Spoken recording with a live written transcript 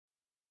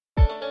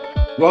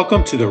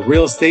Welcome to the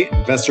Real Estate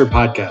Investor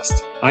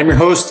Podcast. I'm your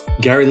host,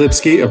 Gary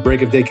Lipsky of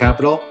Break of Day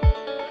Capital.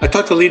 I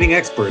talk to leading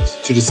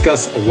experts to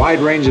discuss a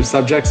wide range of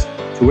subjects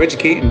to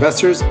educate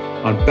investors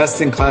on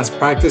best-in-class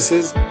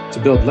practices to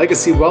build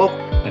legacy wealth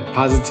and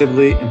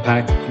positively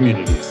impact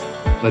communities.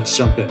 Let's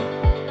jump in.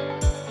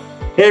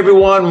 Hey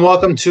everyone,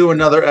 welcome to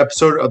another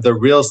episode of the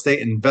Real Estate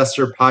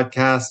Investor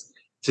Podcast.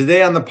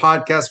 Today on the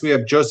podcast, we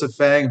have Joseph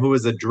Fang, who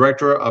is the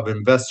Director of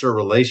Investor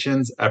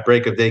Relations at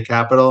Break of Day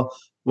Capital.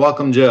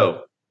 Welcome,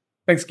 Joe.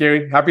 Thanks,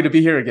 Gary. Happy to be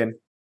here again.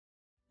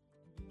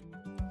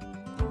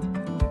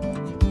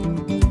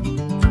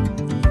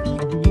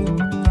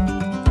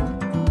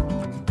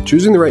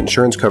 Choosing the right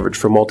insurance coverage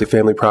for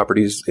multifamily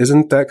properties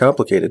isn't that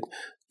complicated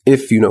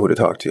if you know who to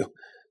talk to.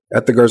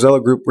 At the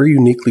Garzella Group, we're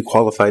uniquely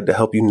qualified to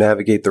help you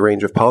navigate the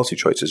range of policy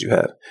choices you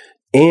have,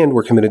 and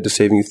we're committed to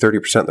saving you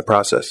 30% in the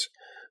process.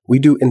 We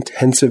do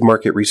intensive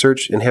market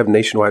research and have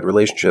nationwide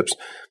relationships,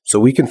 so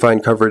we can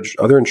find coverage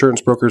other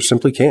insurance brokers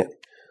simply can't.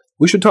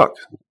 We should talk.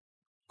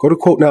 Go to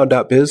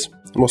quotenow.biz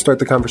and we'll start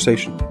the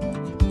conversation.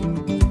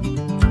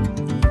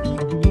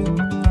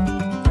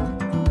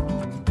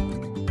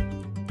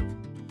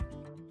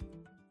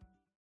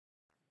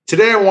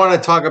 Today, I want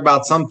to talk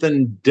about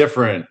something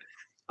different.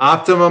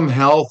 Optimum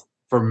health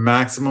for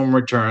maximum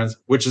returns,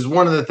 which is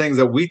one of the things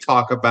that we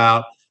talk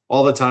about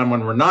all the time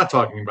when we're not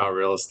talking about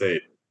real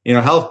estate. You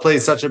know, health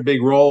plays such a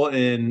big role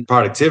in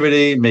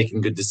productivity,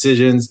 making good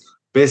decisions,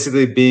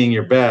 basically being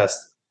your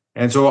best.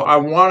 And so I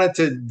wanted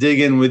to dig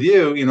in with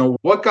you,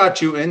 what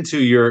got you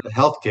into your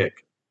health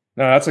kick?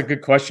 No, that's a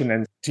good question.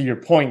 And to your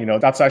point,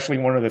 that's actually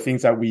one of the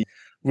things that we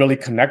really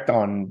connect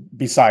on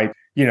beside,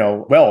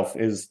 wealth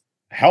is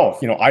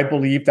health. I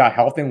believe that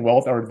health and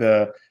wealth are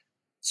the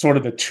sort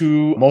of the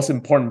two most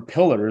important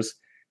pillars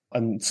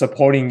in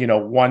supporting,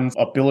 one's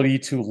ability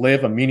to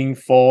live a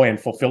meaningful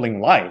and fulfilling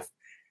life.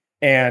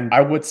 And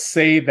I would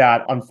say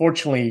that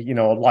unfortunately,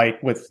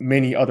 like with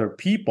many other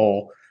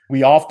people,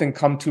 we often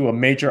come to a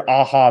major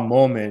aha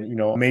moment,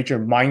 a major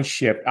mind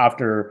shift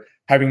after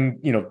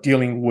having,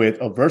 dealing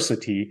with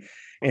adversity.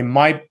 In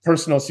my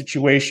personal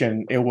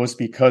situation, it was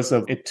because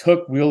of it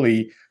took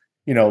really,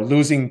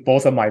 losing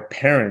both of my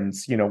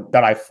parents,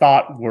 that I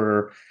thought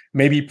were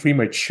maybe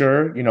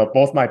premature.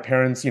 Both my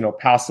parents,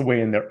 passed away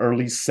in their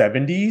early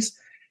 70s.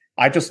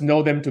 I just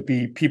know them to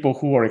be people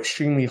who are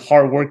extremely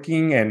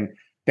hardworking, and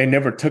they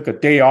never took a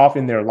day off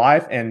in their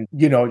life and,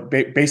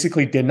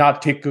 basically did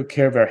not take good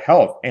care of their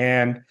health.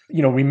 And,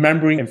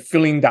 remembering and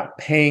feeling that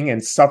pain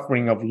and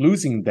suffering of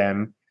losing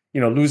them,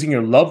 losing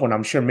your loved one.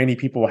 I'm sure many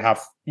people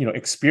have,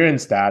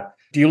 experienced that,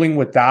 dealing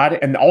with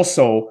that. And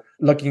also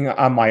looking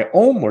at my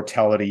own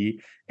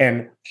mortality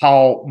and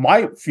how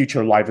my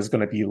future life is going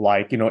to be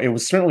like, it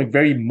was certainly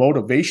very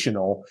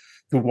motivational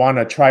to want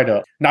to try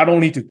to not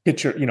only to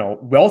get your,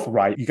 wealth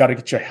right, you got to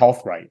get your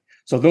health right.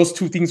 So those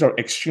two things are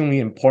extremely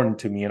important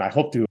to me. And I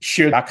hope to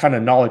share that kind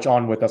of knowledge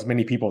on with as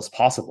many people as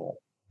possible.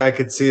 I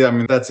could see,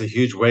 that's a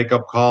huge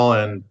wake-up call.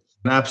 And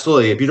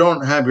absolutely, if you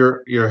don't have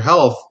your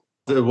health,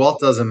 the wealth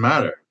doesn't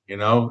matter,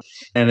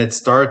 And it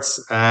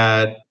starts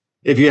at,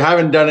 if you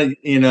haven't done it,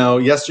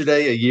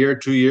 yesterday, a year,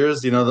 2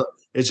 years,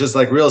 it's just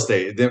like real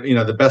estate.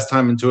 The best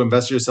time to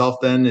invest yourself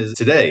then is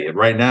today,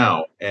 right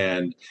now,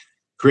 and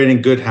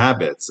creating good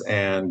habits.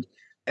 And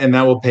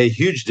that will pay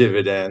huge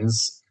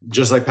dividends,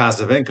 just like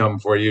passive income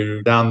for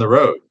you down the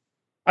road.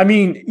 I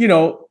mean,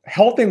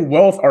 health and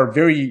wealth are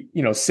very,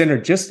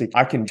 synergistic.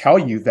 I can tell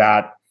you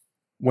that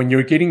when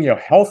you're getting your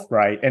health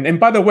right, and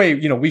by the way,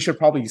 we should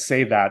probably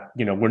say that,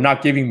 we're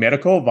not giving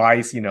medical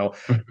advice,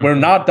 we're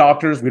not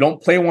doctors, we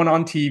don't play one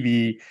on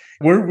TV.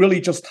 We're really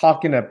just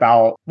talking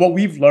about what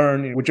we've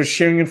learned. We're just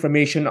sharing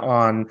information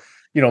on,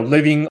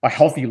 living a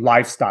healthy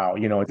lifestyle.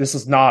 This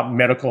is not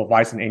medical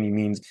advice in any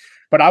means,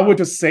 but I would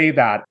just say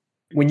that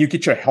when you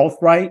get your health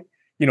right,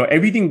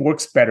 everything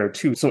works better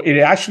too. So it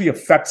actually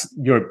affects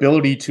your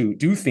ability to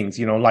do things,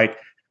 like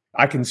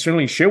I can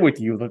certainly share with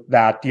you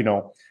that,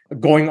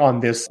 going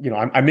on this,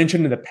 I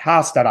mentioned in the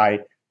past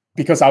that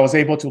because I was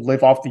able to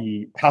live off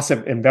the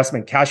passive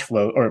investment cash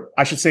flow, or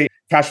I should say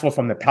cash flow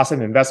from the passive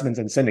investments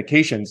and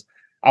syndications,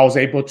 I was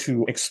able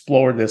to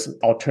explore this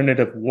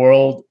alternative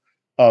world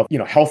of,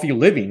 healthy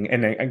living.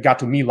 And I got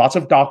to meet lots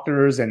of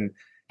doctors and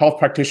health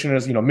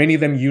practitioners, many of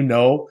them,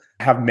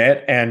 have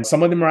met, and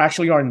some of them are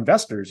actually our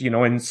investors,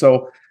 and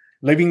so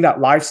living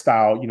that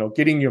lifestyle,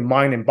 getting your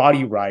mind and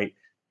body right,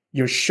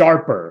 you're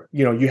sharper,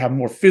 you have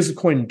more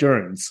physical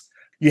endurance,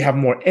 you have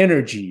more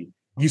energy,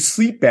 you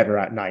sleep better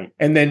at night,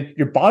 and then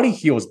your body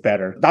heals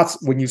better.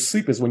 That's when you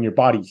sleep is when your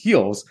body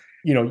heals.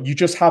 You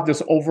just have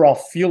this overall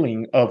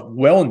feeling of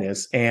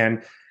wellness,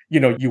 and,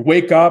 you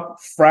wake up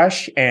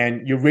fresh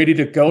and you're ready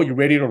to go, you're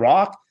ready to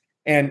rock.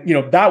 And,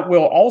 that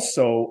will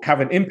also have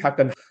an impact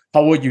on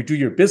how well you do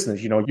your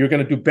business. You're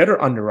going to do better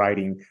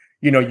underwriting.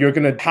 You're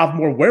going to have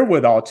more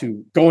wherewithal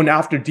to going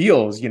after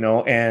deals,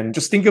 and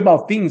just think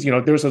about things.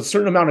 There's a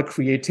certain amount of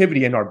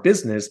creativity in our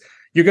business.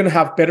 You're going to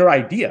have better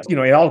ideas.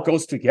 It all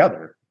goes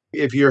together.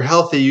 If you're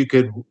healthy, you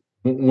could,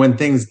 when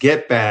things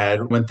get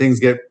bad, when things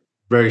get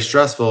very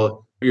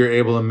stressful, you're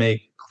able to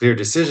make clear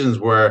decisions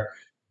where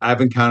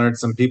I've encountered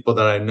some people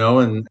that I know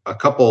and a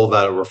couple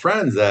that were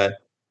friends that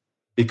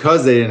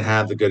because they didn't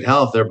have the good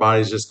health, their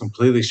bodies just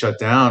completely shut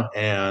down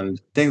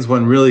and things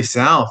went really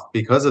south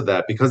because of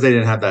that, because they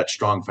didn't have that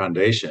strong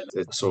foundation.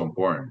 It's so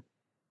important.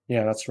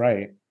 Yeah, that's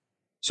right.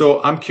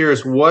 So I'm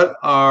curious, what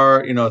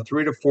are,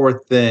 3 to 4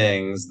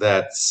 things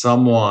that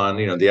someone,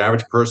 the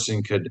average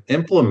person could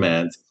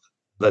implement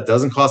that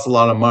doesn't cost a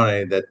lot of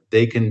money that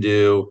they can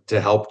do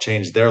to help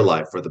change their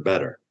life for the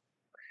better?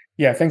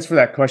 Yeah, thanks for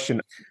that question.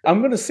 I'm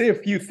going to say a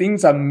few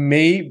things that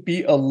may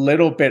be a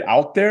little bit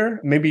out there.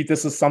 Maybe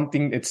this is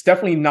something, it's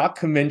definitely not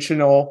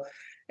conventional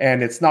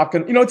and it's not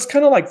going to, it's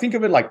kind of like, think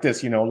of it like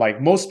this,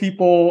 like most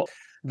people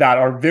that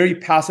are very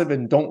passive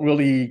and don't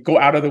really go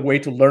out of the way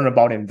to learn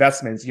about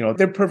investments,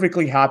 they're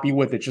perfectly happy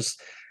with it, just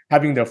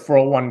having their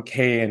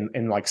 401k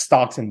and like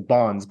stocks and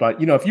bonds.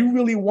 But, if you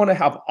really want to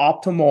have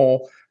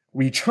optimal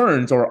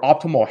returns or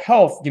optimal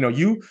health,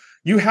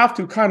 you have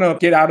to kind of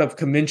get out of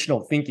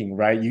conventional thinking,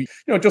 right?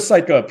 Just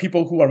like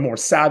people who are more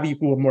savvy,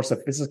 who are more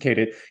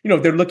sophisticated,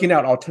 they're looking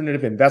at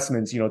alternative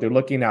investments, they're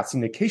looking at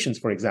syndications,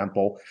 for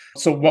example.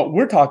 So what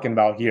we're talking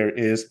about here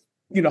is,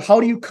 how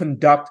do you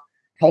conduct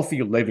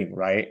healthy living,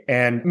 right?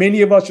 And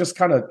many of us just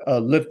kind of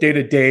live day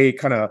to day,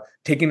 kind of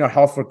taking our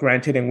health for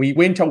granted. And we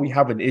wait until we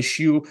have an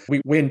issue. We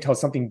wait until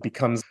something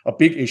becomes a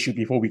big issue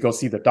before we go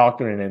see the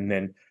doctor. And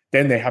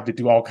then they have to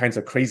do all kinds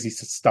of crazy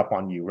stuff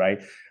on you, right?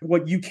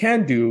 What you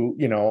can do,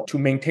 to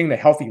maintain a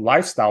healthy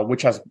lifestyle,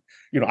 which has,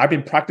 I've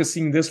been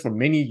practicing this for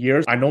many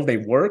years. I know they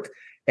work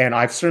and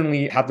I've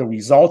certainly had the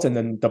results and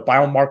then the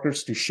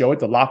biomarkers to show it.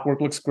 The lab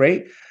work looks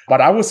great. But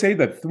I would say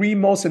the three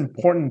most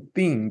important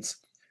things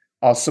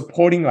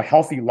supporting a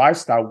healthy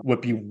lifestyle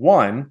would be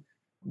one,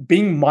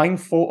 being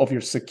mindful of your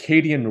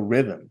circadian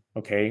rhythm.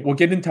 Okay. We'll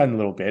get into that in a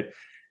little bit.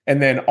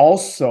 And then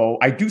also,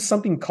 I do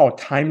something called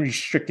time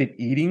restricted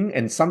eating,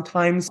 and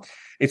sometimes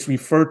it's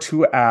referred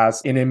to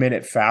as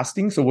intermittent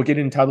fasting. So we'll get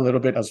into that a little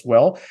bit as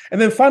well. And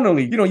then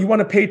finally, you want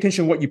to pay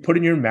attention to what you put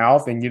in your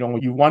mouth, and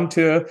you want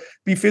to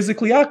be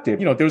physically active.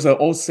 There's an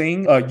old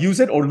saying,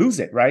 use it or lose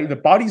it, right? The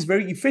body's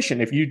very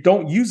efficient. If you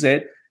don't use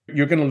it,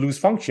 you're going to lose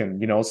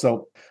function,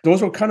 So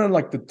those are kind of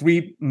like the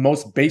three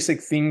most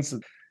basic things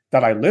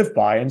that I live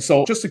by. And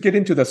so just to get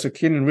into the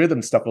circadian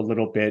rhythm stuff a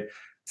little bit,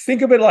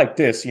 think of it like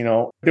this,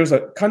 there's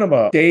a kind of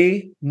a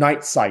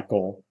day-night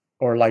cycle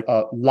or like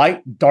a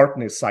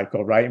light-darkness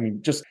cycle, right? I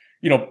mean, just,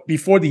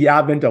 before the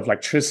advent of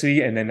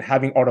electricity and then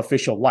having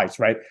artificial lights,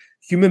 right?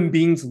 Human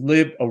beings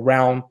live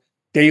around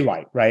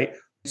daylight, right?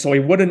 So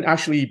it wouldn't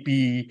actually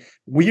be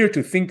weird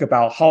to think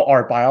about how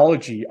our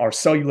biology, our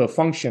cellular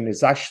function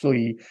is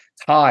actually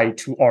tied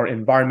to our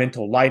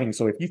environmental lighting.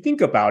 So if you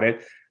think about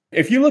it,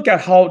 if you look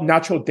at how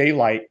natural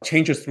daylight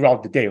changes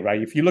throughout the day,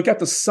 right? If you look at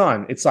the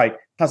sun, it's like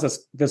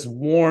has this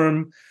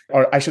warm,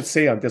 or I should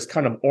say, this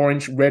kind of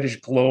orange reddish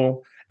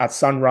glow at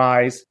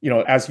sunrise.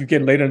 As you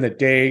get later in the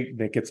day,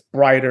 it gets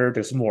brighter.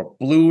 There's more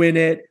blue in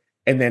it.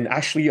 And then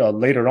actually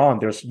later on,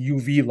 there's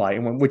UV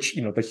light, which,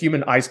 the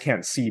human eyes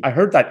can't see. I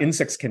heard that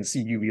insects can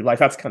see UV light.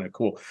 That's kind of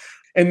cool.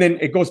 And then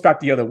it goes back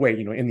the other way.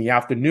 In the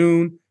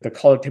afternoon, the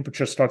color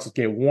temperature starts to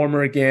get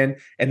warmer again.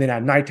 And then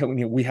at night,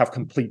 we have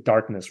complete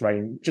darkness, right?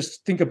 And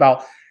just think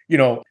about,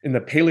 in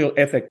the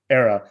Paleolithic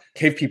era,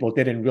 cave people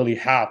didn't really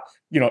have,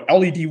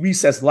 LED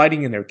recessed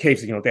lighting in their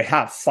caves. They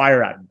have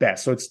fire at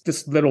best. So it's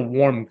this little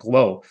warm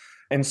glow.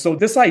 And so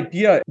this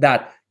idea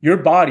that your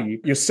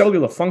body, your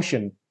cellular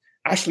function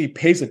actually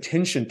pays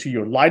attention to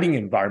your lighting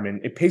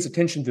environment. It pays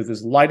attention to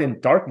this light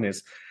and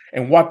darkness.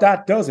 And what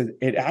that does is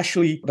it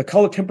actually, the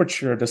color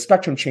temperature, the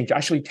spectrum change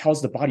actually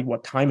tells the body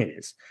what time it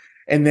is.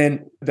 And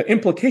then the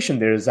implication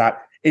there is that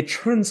it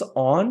turns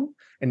on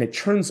and it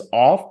turns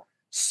off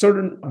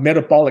certain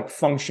metabolic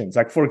functions.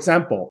 Like, for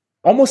example,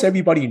 almost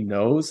everybody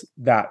knows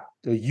that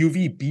the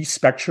UVB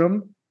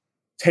spectrum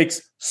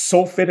takes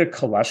sulfated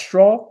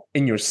cholesterol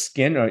in your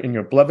skin or in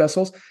your blood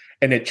vessels,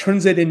 and it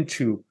turns it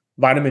into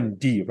vitamin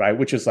D, right?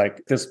 Which is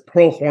like this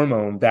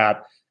pro-hormone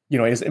that,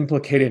 is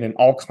implicated in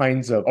all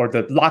kinds of, or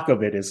the lack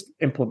of it is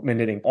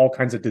implemented in all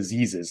kinds of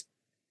diseases.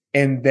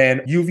 And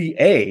then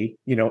UVA,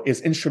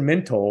 is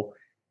instrumental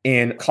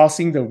in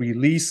causing the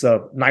release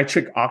of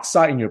nitric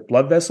oxide in your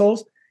blood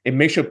vessels. It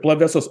makes your blood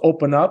vessels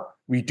open up,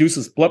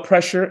 reduces blood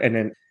pressure, and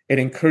then it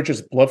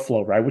encourages blood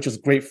flow, right? Which is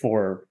great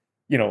for,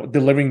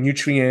 delivering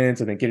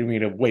nutrients and then getting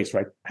rid of waste,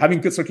 right? Having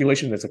good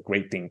circulation is a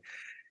great thing.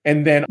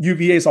 And then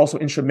UVA is also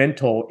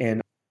instrumental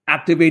in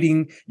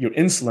activating your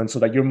insulin so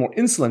that you're more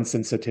insulin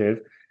sensitive.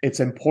 It's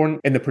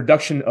important in the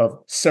production of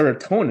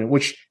serotonin,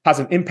 which has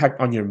an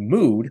impact on your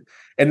mood.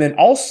 And then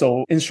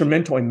also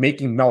instrumental in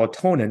making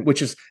melatonin,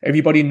 which is,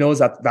 everybody knows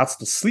that that's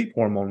the sleep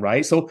hormone,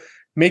 right? So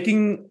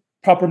making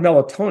proper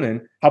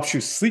melatonin helps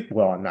you sleep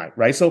well at night,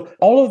 right? So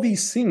all of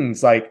these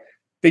things, like,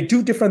 they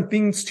do different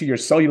things to your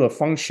cellular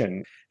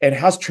function and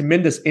has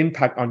tremendous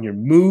impact on your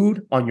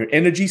mood, on your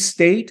energy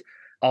state,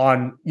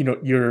 on,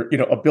 your,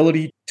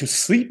 ability to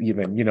sleep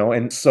even,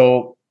 and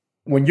so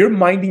when you're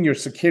minding your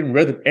circadian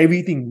rhythm,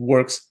 everything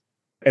works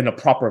in a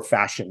proper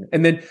fashion.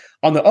 And then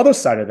on the other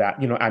side of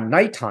that, at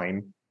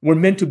nighttime, we're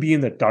meant to be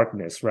in the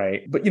darkness,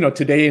 right? But,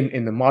 today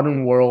in the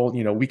modern world,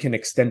 we can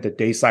extend the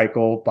day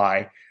cycle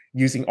by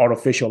using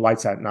artificial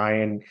lights at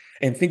night.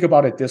 And think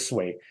about it this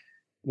way.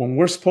 When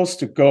we're supposed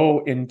to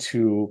go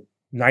into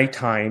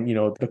nighttime,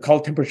 the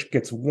color temperature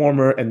gets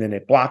warmer and then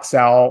it blacks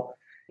out.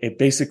 It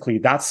basically,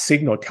 that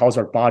signal tells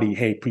our body,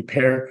 hey,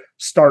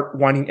 start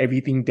winding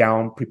everything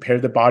down, prepare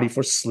the body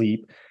for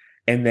sleep.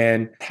 And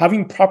then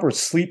having proper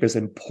sleep is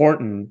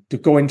important to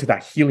go into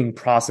that healing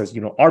process.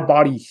 Our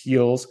body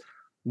heals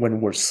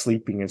when we're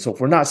sleeping. And so if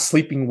we're not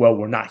sleeping well,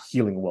 we're not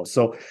healing well.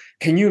 So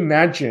can you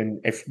imagine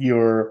if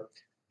you're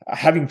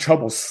having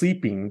trouble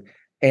sleeping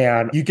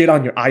and you get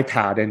on your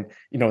iPad and,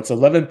 it's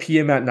 11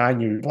 p.m. at night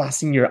and you're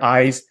blasting your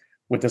eyes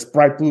with this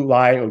bright blue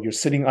light, or you're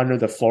sitting under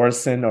the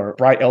fluorescent or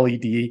bright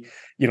LED,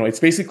 it's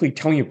basically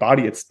telling your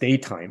body it's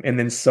daytime. And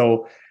then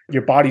so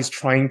your body's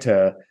trying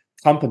to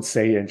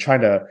compensate and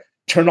trying to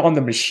turn on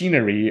the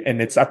machinery,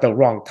 and it's at the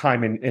wrong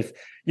time. And if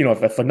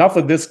enough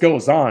of this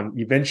goes on,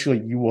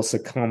 eventually you will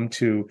succumb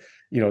to,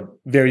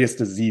 various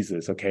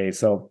diseases. Okay.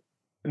 So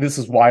this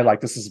is why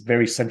this is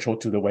very central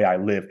to the way I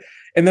live.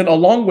 And then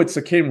along with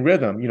circadian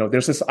rhythm,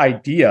 there's this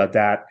idea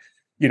that,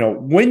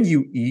 when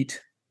you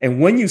eat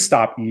and when you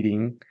stop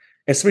eating,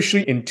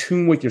 especially in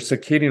tune with your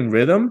circadian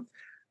rhythm,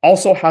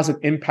 also has an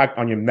impact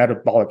on your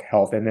metabolic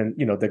health. And then,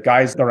 the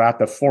guys that are at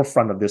the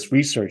forefront of this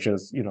research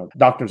is,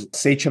 Dr.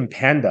 Sachin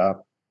Panda.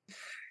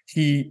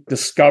 He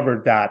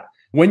discovered that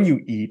when you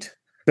eat,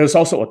 there's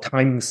also a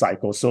timing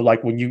cycle. So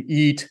when you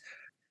eat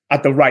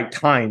at the right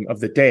time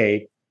of the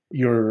day,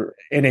 you're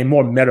in a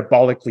more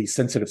metabolically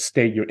sensitive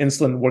state. Your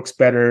insulin works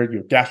better,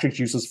 your gastric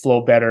juices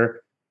flow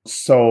better.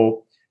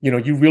 So,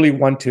 you really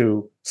want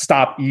to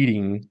stop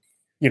eating,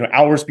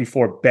 hours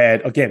before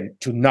bed, again,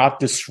 to not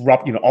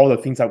disrupt, all the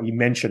things that we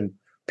mentioned,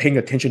 paying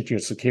attention to your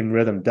circadian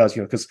rhythm does,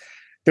 because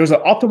there's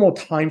an optimal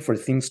time for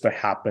things to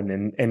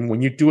happen. And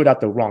when you do it at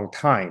the wrong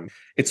time,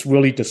 it's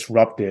really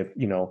disruptive,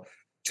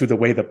 to the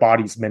way the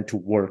body's meant to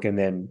work. And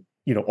then,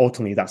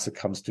 ultimately that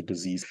succumbs to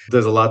disease.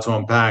 There's a lot to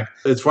unpack.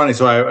 It's funny.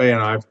 So I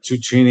have two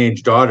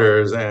teenage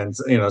daughters, and,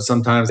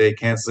 sometimes they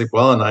can't sleep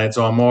well at night.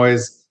 So I'm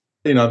always,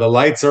 the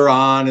lights are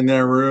on in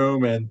their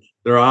room and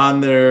they're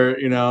on their,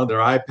 their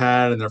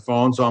iPad and their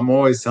phone. So I'm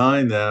always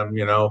telling them,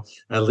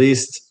 at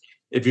least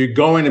if you're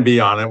going to be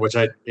on it, which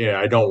I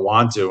don't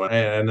want to,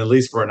 and at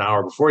least for an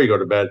hour before you go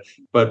to bed,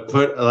 but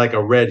put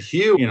a red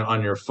hue,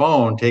 on your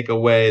phone, take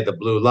away the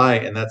blue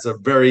light. And that's a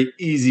very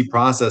easy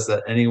process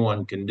that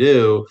anyone can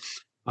do.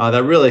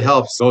 That really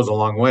helps, goes a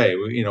long way.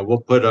 We'll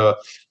put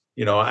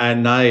at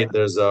night,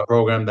 there's a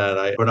program that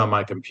I put on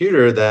my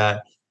computer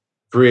that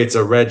creates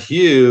a red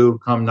hue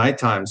come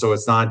nighttime. So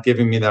it's not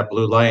giving me that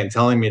blue light and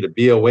telling me to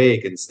be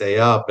awake and stay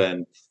up.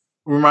 And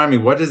remind me,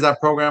 what is that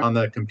program on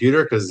the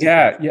computer?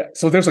 Yeah.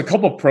 So there's a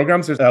couple of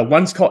programs. There's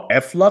one's called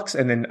Flux,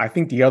 and then I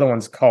think the other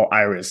one's called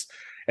Iris.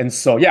 And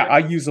so, I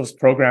use those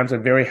programs. They're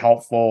very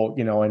helpful,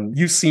 and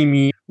you see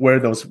me wear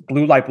those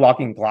blue light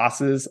blocking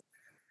glasses.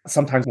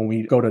 Sometimes when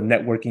we go to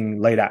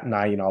networking late at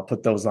night, I'll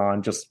put those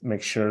on, just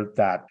make sure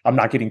that I'm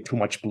not getting too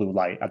much blue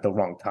light at the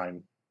wrong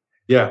time.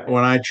 Yeah.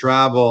 When I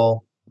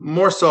travel,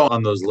 more so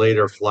on those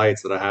later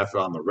flights that I have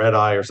on the red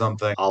eye or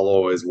something, I'll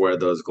always wear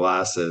those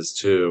glasses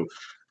too.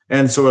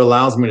 And so it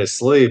allows me to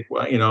sleep.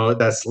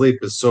 That sleep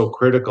is so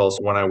critical.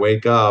 So when I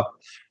wake up,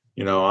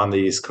 on the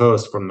East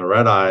Coast from the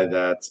red eye,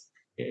 that,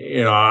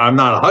 I'm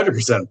not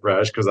 100%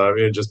 fresh because I've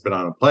just been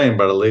on a plane,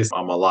 but at least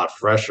I'm a lot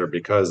fresher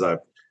because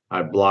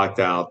I've blocked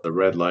out the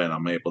red light and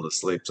I'm able to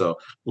sleep. So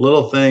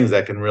little things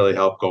that can really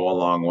help go a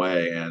long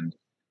way. And,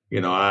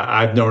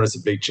 I've noticed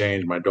a big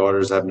change. My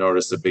daughters have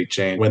noticed a big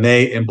change when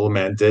they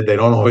implement it. They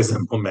don't always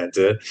implement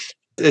it.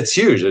 It's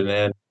huge.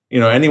 And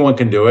anyone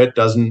can do it.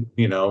 Doesn't,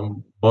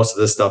 most of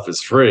this stuff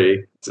is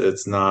free.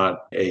 It's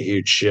not a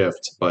huge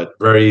shift, but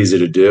very easy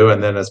to do.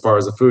 And then as far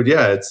as the food,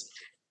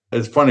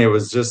 it's funny. It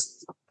was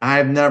just,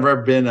 I've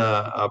never been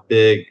a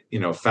big,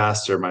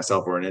 faster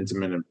myself or an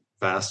intermittent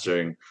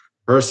fasting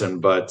person,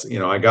 but,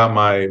 I got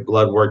my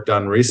blood work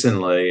done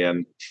recently,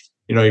 and,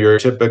 your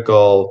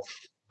typical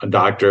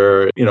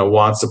doctor,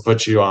 wants to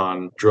put you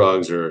on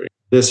drugs or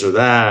this or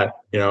that,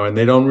 and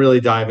they don't really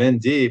dive in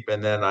deep.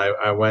 And then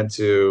I went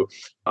to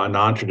a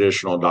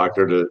non-traditional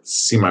doctor to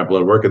see my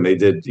blood work, and they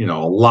did, a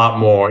lot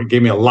more,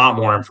 gave me a lot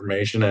more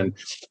information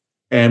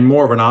and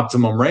more of an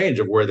optimum range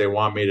of where they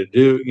want me to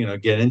do,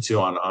 get into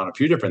on a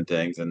few different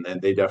things. And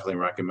they definitely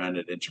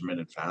recommended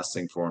intermittent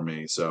fasting for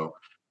me. So,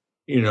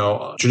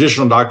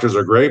 traditional doctors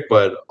are great,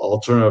 but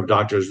alternative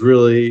doctors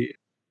really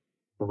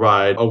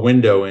provide a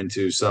window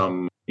into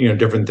some,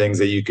 different things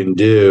that you can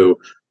do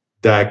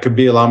that could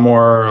be a lot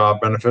more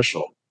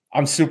beneficial.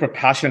 I'm super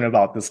passionate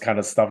about this kind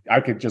of stuff.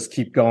 I could just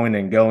keep going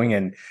and going.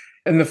 And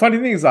the funny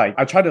thing is, I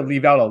try to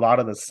leave out a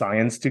lot of the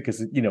science too,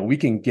 because, we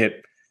can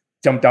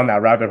jump down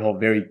that rabbit hole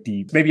very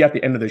deep. Maybe at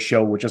the end of the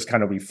show, we'll just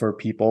kind of refer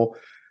people,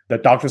 the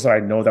doctors that I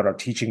know that are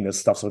teaching this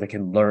stuff, so they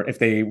can learn. If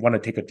they want to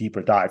take a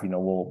deeper dive,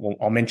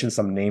 I'll mention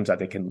some names that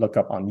they can look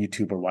up on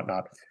YouTube or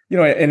whatnot.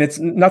 And it's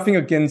nothing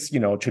against,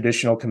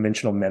 traditional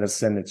conventional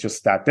medicine. It's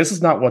just that this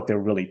is not what they're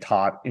really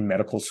taught in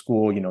medical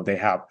school. They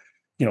have,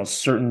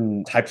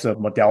 certain types of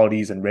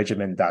modalities and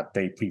regimen that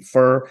they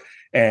prefer.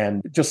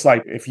 And just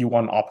like if you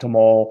want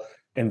optimal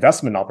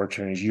investment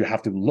opportunities, you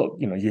have to look,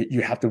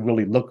 you have to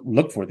really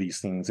look for these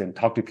things and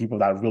talk to people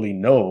that really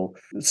know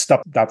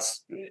stuff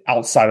that's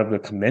outside of the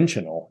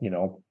conventional.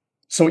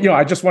 So,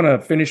 I just want to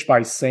finish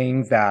by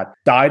saying that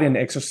diet and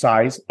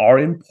exercise are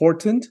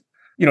important.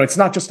 It's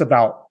not just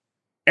about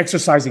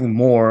exercising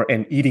more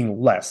and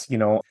eating less.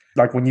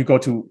 Like when you go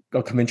to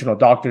a conventional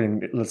doctor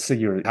and let's say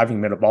you're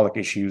having metabolic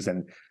issues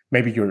and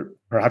maybe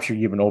perhaps you're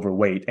even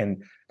overweight,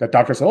 and the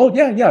doctor says, oh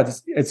yeah,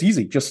 it's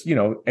easy, just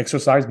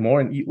exercise more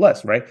and eat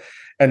less, right?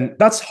 And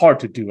that's hard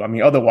to do. I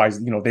mean, otherwise,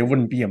 there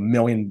wouldn't be a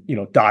million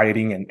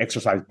dieting and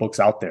exercise books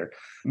out there.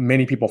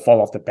 Many people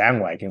fall off the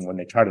bandwagon when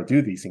they try to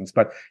do these things.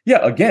 But yeah,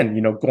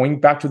 again, going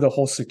back to the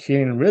whole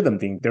circadian rhythm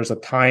thing, there's a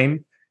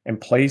time and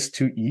place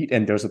to eat,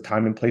 and there's a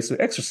time and place to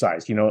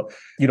exercise. You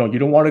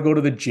don't want to go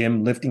to the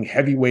gym lifting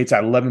heavy weights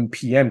at 11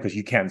 p.m. because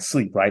you can't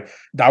sleep, right?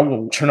 That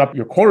will turn up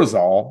your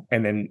cortisol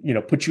and then,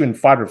 put you in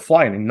fight or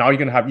flight. And now you're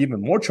going to have even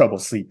more trouble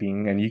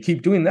sleeping. And you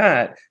keep doing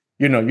that,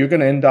 you're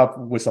going to end up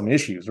with some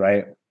issues,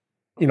 right?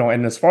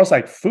 And as far as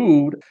like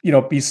food,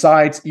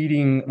 besides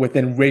eating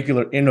within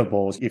regular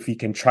intervals, if you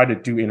can try to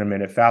do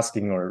intermittent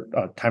fasting or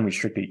time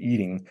restricted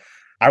eating,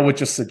 I would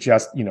just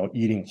suggest,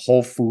 eating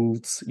whole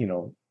foods,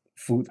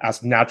 food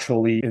as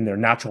naturally in their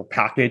natural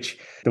package,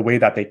 the way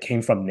that they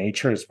came from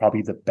nature is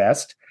probably the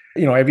best.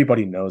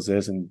 Everybody knows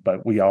this,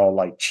 but we all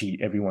like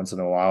cheat every once in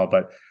a while,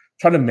 but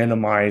try to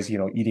minimize,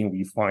 eating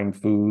refined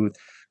foods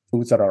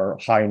that are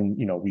high in,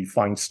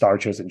 refined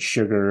starches and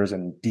sugars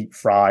and deep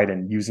fried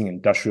and using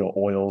industrial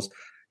oils.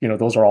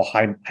 Those are all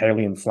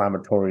highly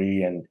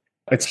inflammatory and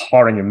it's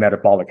hard on your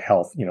metabolic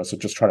health, so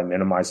just try to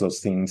minimize those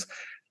things.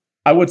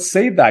 I would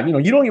say that,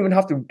 you don't even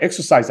have to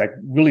exercise like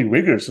really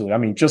rigorously. I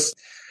mean, just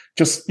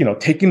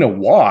taking a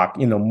walk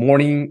in the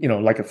morning,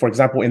 like for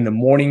example, in the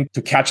morning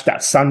to catch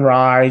that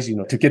sunrise,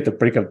 to get the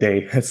break of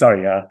day.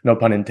 Sorry, no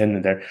pun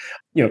intended there.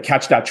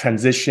 Catch that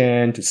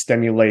transition to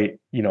stimulate,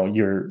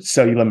 your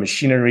cellular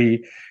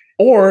machinery.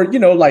 Or,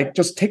 like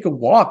just take a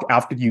walk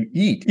after you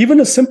eat. Even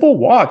a simple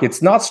walk,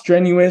 it's not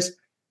strenuous.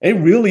 It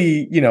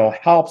really,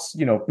 helps,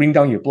 bring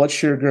down your blood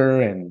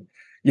sugar and,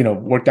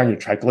 work down your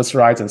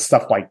triglycerides and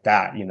stuff like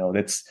that.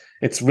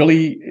 It's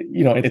really,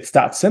 it's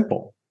that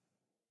simple.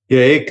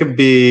 Yeah, it could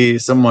be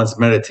someone's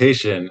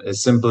meditation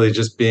is simply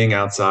just being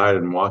outside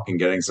and walking,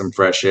 getting some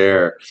fresh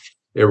air.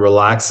 It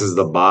relaxes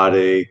the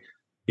body.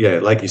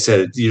 Yeah, like you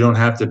said, you don't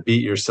have to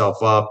beat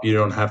yourself up. You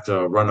don't have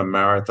to run a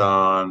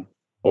marathon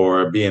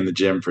or be in the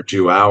gym for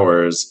 2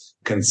 hours.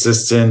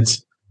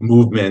 Consistent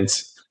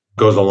movement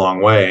goes a long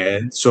way.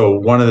 And so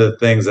one of the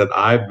things that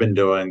I've been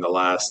doing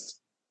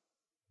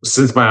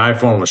since my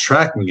iPhone was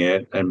tracking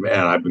it and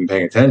I've been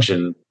paying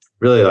attention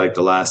really like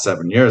the last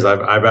 7 years, I've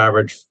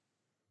averaged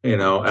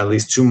at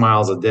least 2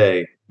 miles a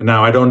day. And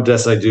now I don't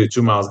necessarily do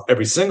 2 miles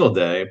every single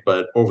day,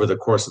 but over the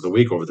course of the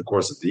week, over the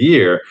course of the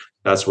year,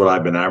 that's what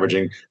I've been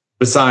averaging.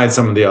 Besides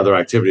some of the other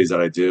activities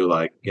that I do,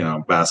 like,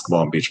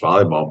 basketball and beach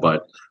volleyball.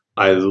 But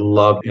I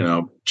love,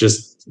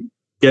 just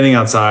getting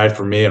outside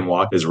for me and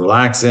walk is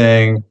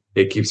relaxing.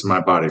 It keeps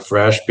my body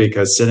fresh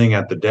because sitting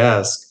at the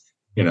desk,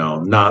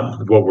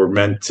 not what we're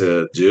meant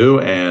to do.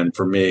 And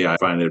for me, I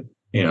find it,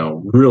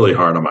 really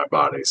hard on my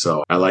body.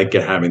 So I like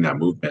having that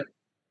movement.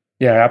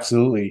 Yeah,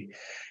 absolutely.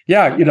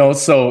 Yeah,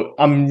 so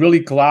I'm really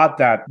glad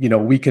that,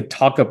 we could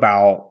talk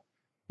about,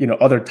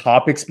 other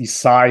topics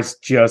besides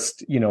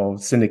just,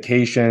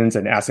 syndications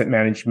and asset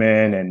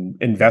management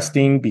and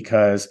investing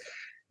because,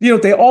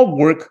 they all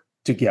work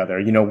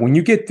together. When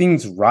you get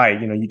things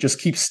right, you just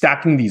keep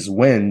stacking these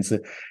wins.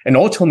 And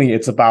ultimately,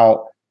 it's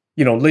about,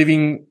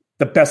 living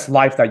the best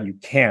life that you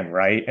can,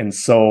 right? And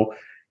so,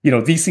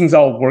 these things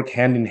all work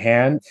hand in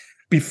hand.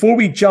 Before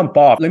we jump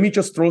off, let me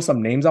just throw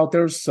some names out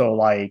there. So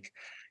like,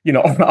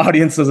 our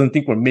audience doesn't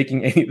think we're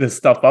making any of this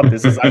stuff up.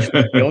 This is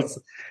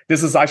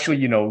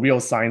actually real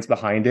science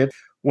behind it.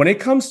 When it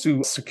comes to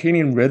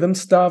circadian rhythm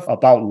stuff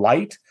about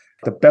light,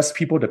 the best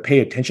people to pay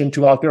attention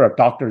to out there are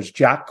doctors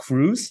Jack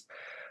Kruse,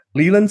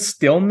 Leland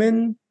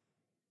Stillman,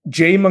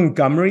 Jay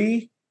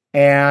Montgomery,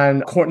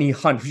 and Courtney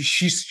Hunt.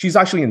 She's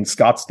actually in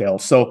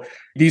Scottsdale. So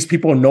these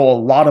people know a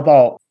lot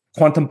about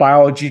quantum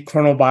biology,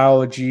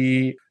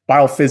 chronobiology,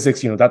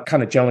 biophysics, that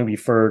kind of generally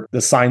the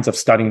science of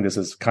studying this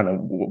is kind of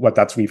what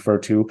that's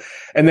referred to.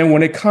 And then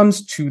when it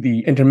comes to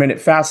the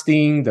intermittent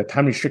fasting, the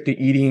time restricted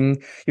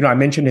eating, I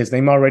mentioned his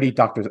name already,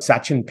 Dr.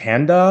 Sachin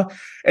Panda.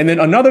 And then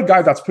another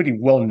guy that's pretty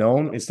well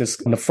known is this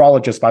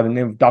nephrologist by the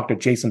name of Dr.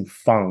 Jason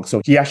Fang.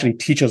 So he actually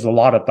teaches a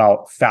lot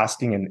about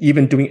fasting and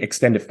even doing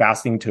extended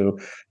fasting to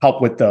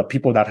help with the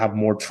people that have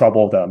more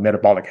trouble, the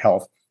metabolic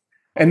health.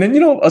 And then,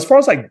 as far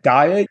as like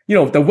diet,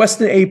 the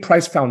Weston A.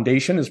 Price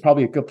Foundation is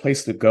probably a good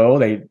place to go.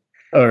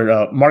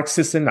 Mark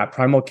Sisson at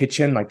Primal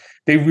Kitchen, like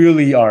they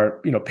really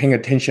are, paying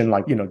attention,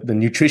 like, the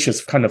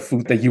nutritious kind of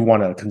food that you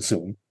want to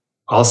consume.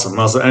 Awesome.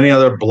 Also, any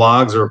other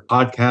blogs or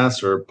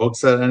podcasts or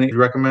books that you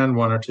recommend,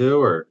 one or two,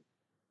 or?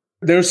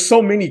 There's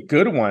so many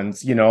good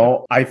ones,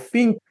 I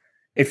think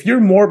if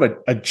you're more of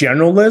a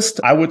generalist,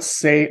 I would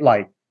say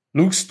like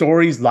Luke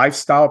Story's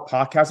lifestyle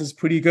podcast is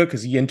pretty good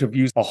because he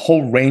interviews a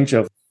whole range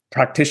of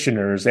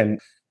practitioners and,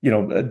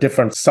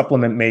 different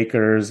supplement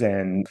makers.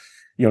 And,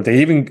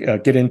 they even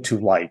get into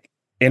like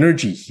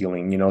energy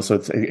healing,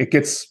 so it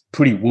gets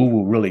pretty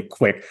woo-woo really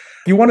quick.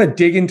 If you want to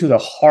dig into the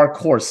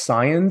hardcore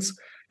science,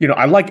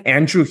 I like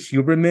Andrew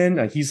Huberman.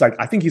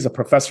 I think he's a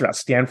professor at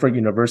Stanford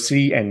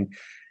University, and,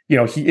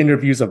 he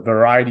interviews a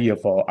variety of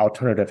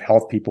alternative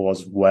health people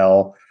as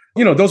well.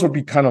 Those would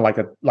be kind of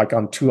like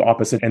on two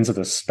opposite ends of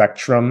the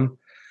spectrum.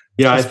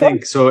 Yeah, I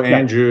think so.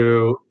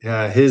 Andrew,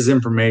 his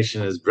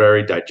information is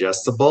very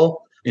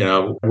digestible,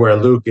 where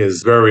Luke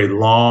is very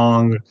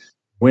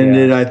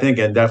long-winded, I think,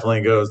 and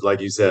definitely goes,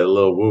 like you said, a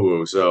little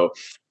woo-woo. So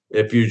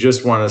if you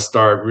just want to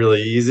start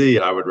really easy,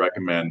 I would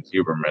recommend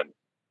Huberman.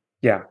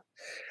 Yeah.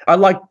 I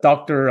like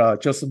Dr.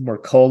 Joseph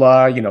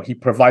Mercola. He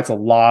provides a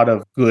lot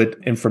of good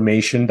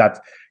information that's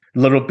a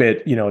little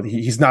bit,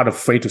 he's not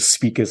afraid to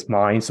speak his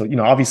mind. So,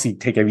 obviously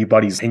take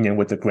everybody's opinion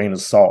with a grain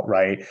of salt,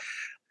 right?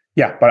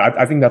 Yeah, but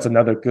I think that's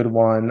another good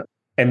one.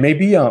 And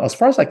maybe as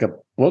far as like a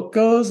book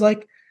goes,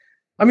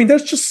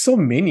 there's just so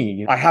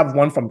many. I have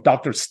one from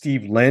Dr.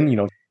 Steve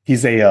Lin.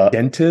 He's a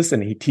dentist,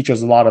 and he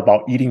teaches a lot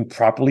about eating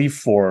properly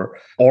for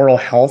oral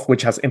health,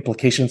 which has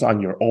implications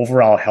on your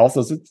overall health.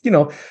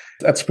 So,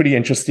 that's pretty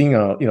interesting.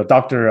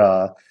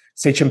 Dr.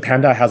 Sechin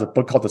Panda has a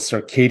book called The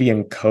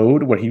Circadian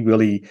Code, where he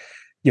really,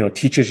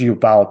 teaches you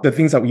about the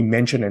things that we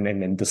mentioned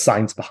and the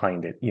science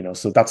behind it.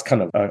 So that's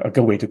kind of a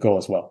good way to go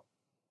as well.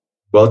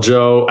 Well,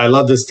 Joe, I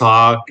love this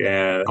talk,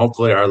 and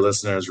hopefully our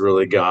listeners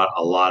really got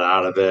a lot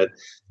out of it.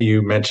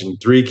 You mentioned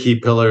 3 key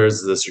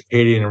pillars: the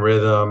circadian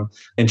rhythm,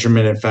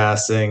 intermittent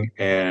fasting,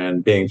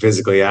 and being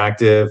physically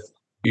active.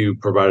 You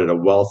provided a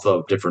wealth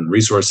of different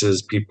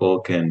resources people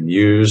can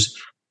use.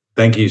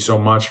 Thank you so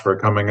much for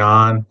coming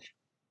on.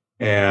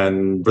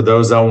 And for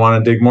those that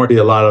want to dig more,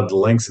 a lot of the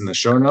links in the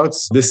show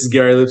notes. This is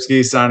Gary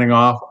Lipsky signing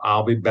off.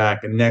 I'll be back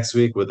next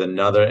week with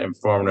another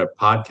informative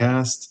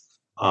podcast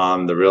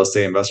on the Real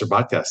Estate Investor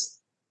Podcast.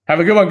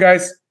 Have a good one,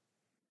 guys.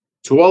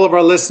 To all of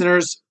our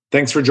listeners,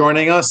 thanks for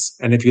joining us.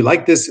 And if you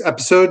like this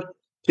episode,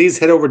 please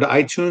head over to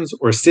iTunes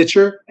or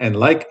Stitcher and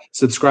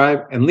subscribe,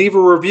 and leave a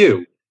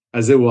review,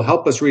 as it will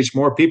help us reach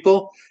more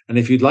people. And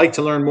if you'd like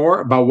to learn more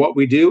about what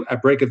we do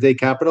at Break of Day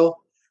Capital,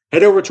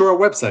 head over to our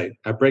website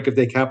at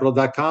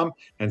breakofdaycapital.com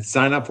and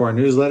sign up for our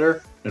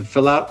newsletter and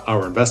fill out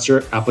our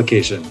investor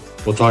application.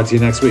 We'll talk to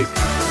you next week.